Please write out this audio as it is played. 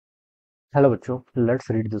Hello bachcho, let's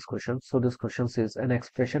read this question. So this question says an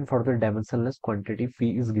expression for the dimensionless quantity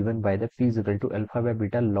phi is given by the phi is equal to alpha by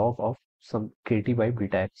beta log of some kt by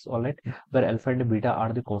beta x, alright, where alpha and beta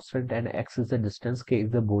are the constant and x is the distance, k is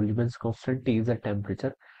the Boltzmann's constant, t is the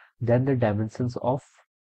temperature, then the dimensions of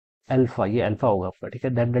alpha, ये alpha होगा आपका, ठीक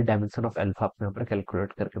है, then the dimension of alpha आपको यहाँ पर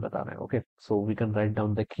calculate करके बताना है। Okay, so we can write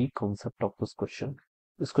down the key concept of this question.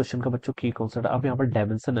 इस क्वेश्चन का बच्चों की कॉन्सेप्ट, अब यहाँ पर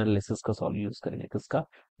डायमेंशन एनालिसिस का सॉल्व यूज करेंगे। किसका?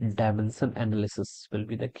 Dimension analysis will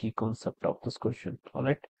be the key concept of this question,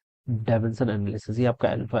 alright. Dimension analysis, ये आपका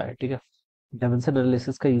अल्फा है, ठीक है। डायमेंशन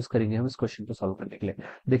एनालिसिस का यूज करेंगे हम इस क्वेश्चन को सॉल्व करने के लिए।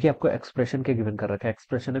 देखिए आपको एक्सप्रेशन के गिवन कर रखा है,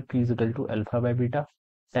 एक्सप्रेशन है P is equal to alpha by beta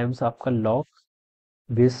times आपका लॉग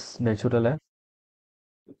बेस नेचुरल है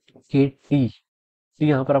के टी। तो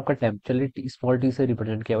यहाँ पर आपका टेम्परेचर स्मॉल टी से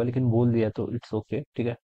रिप्रेजेंट किया हुआ, लेकिन बोल दिया तो इट्स ओके, ठीक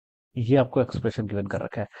है। ये आपको एक्सप्रेशन गिवन कर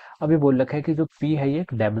रखा है। अब ये बोल रखा है कि जो पी है ये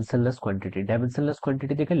एक डायमेंशनलेस क्वांटिटी, डायमेंशनलेस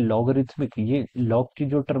क्वांटिटी देखिए लॉगरिथमिक, ये लॉग की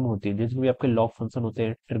जो टर्म होती है जिसमें भी आपके लॉग फंक्शन होते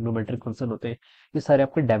हैं, ट्रिग्नोमेट्रिक फंक्शन होते हैं, ये सारे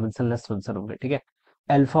आपके डायमेंशनलेस फंक्शन होंगे, ठीक है।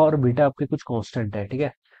 अल्फा और बीटा आपके कुछ कांस्टेंट है, ठीक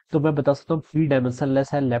है। तो मैं बता सकता हूँ पी डायमेंशनलेस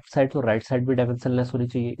है, लेफ्ट साइड तो राइट साइड भी डायमेंशनलेस होनी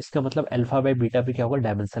चाहिए। इसका मतलब अल्फा बाय बीटा भी क्या होगा?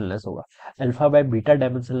 डायमेंशनलेस होगा। अल्फा बाय बीटा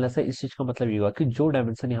डायमेंशनलेस है, इस चीज का मतलब ये होगा कि जो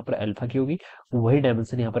डायमेंशन यहाँ पर अल्फा की होगी वही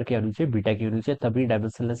डायमेंशन यहाँ पर क्या होनी चाहिए? बीटा की होनी चाहिए, तभी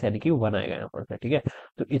डायमेंशनलेस यानी कि वन आएगा यहाँ पर से, ठीक है।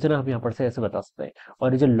 तो इतना हम यहाँ पर से ऐसे बता सकते हैं।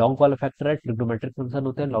 और ये जो लॉग वाला फैक्टर है, ट्रिग्नोमेट्रिक फंक्शन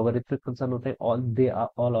होते हैं, लॉगरिथमिक फंक्शन होते हैं, all they are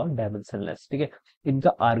all are dimensionless, ठीक है।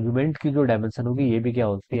 इनका आर्गुमेंट की जो डायमेंशन होगी ये भी क्या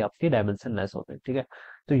होती है? आपकी डायमेंशनलेस होते हैं, ठीक है।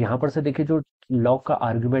 तो यहाँ पर से देखिए जो लॉग का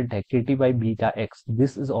आर्गुमेंट है के T by beta x,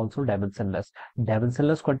 this is also dimensionless.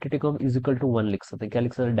 Dimensionless quantity को हम इज इक्वल टू वन लिख सकते हैं। क्या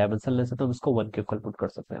लिख सकते हैं? डायमेंशनलेस है तो हम इसको वन के इक्वल पुट कर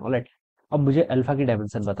सकते हैं, ऑलराइट। अब मुझे अल्फा की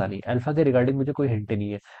डायमेंशन बतानी है, अल्फा के रिगार्डिंग मुझे कोई हिंट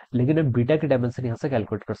नहीं है, लेकिन मैं बीटा की डायमेंशन यहाँ से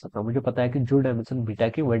कैलकुलेट कर सकता हूँ। मुझे पता है कि जो डायमेंशन बीटा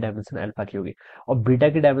की वही डायमेंशन अल्फा की होगी, और बीटा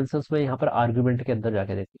की डायमेंशन में यहाँ पर आर्गुमेंट के अंदर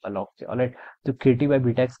जाके देखूंगा लॉग के, ऑलराइट। तो के टी बाई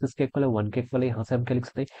बीटा एक्स किसके इक्वल है? वन के इक्वल है। यहाँ से हम क्या लिख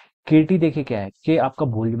सकते हैं? के टी देखिए क्या है, के आपका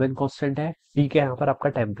बोल्ट्जमैन कांस्टेंट है, टी क्या है यहाँ पर आपका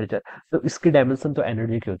टेम्परेचर। तो इसकी डायमेंशन तो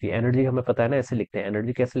एनर्जी की होती है, एनर्जी हमें पता है ना, ऐसे लिखते हैं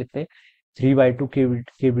एनर्जी, कैसे लिखते हैं? थ्री बाई टू के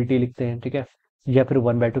बी टी लिखते हैं, ठीक है, या फिर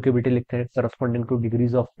वन बाई टू के बी टी लिखते हैं, corresponding two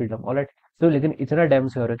degrees of freedom, alright. तो लेकिन इतना डैम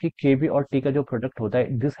से हो रहा है कि के बी और टी का जो प्रोडक्ट होता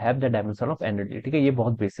है, this have the dimension of energy, ठीक है, ये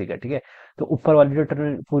बहुत बेसिक है, ठीक है। तो ऊपर वाली जो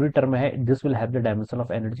टर्म पूरी टर्म है, this will have the dimension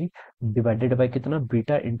of energy divided by कितना?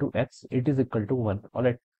 Beta into x, it is equal to one,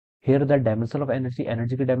 alright. Here the dimension of energy,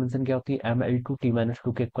 energy की डायमेंशन क्या होती है? M L two T minus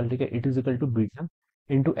two के equal, ठीक है, it is equal to beta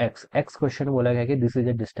into x. X question में बोला गया कि दिस इज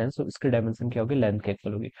अ डिस्टेंस, तो इसकी डायमेंशन क्या होगी? लेंथ के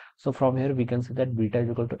इक्वल होगी। So from here we can say that beta is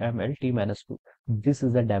equal to M L T minus two. This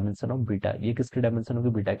is the dimension of beta. ये किसकी डायमेंशन होगी?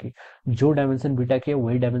 बीटा की। जो डायमेंशन बीटा की है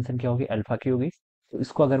वही डायमेंशन क्या होगी? अल्फा की होगी। तो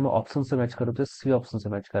इसको अगर मैं ऑप्शन से मैच करूँ तो सी ऑप्शन से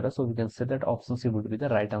मैच कर रहा है, so we can say that option C would be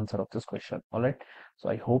the right answer of this question, alright. So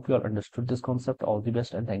I hope you all understood this concept. All the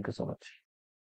best and thank you so much.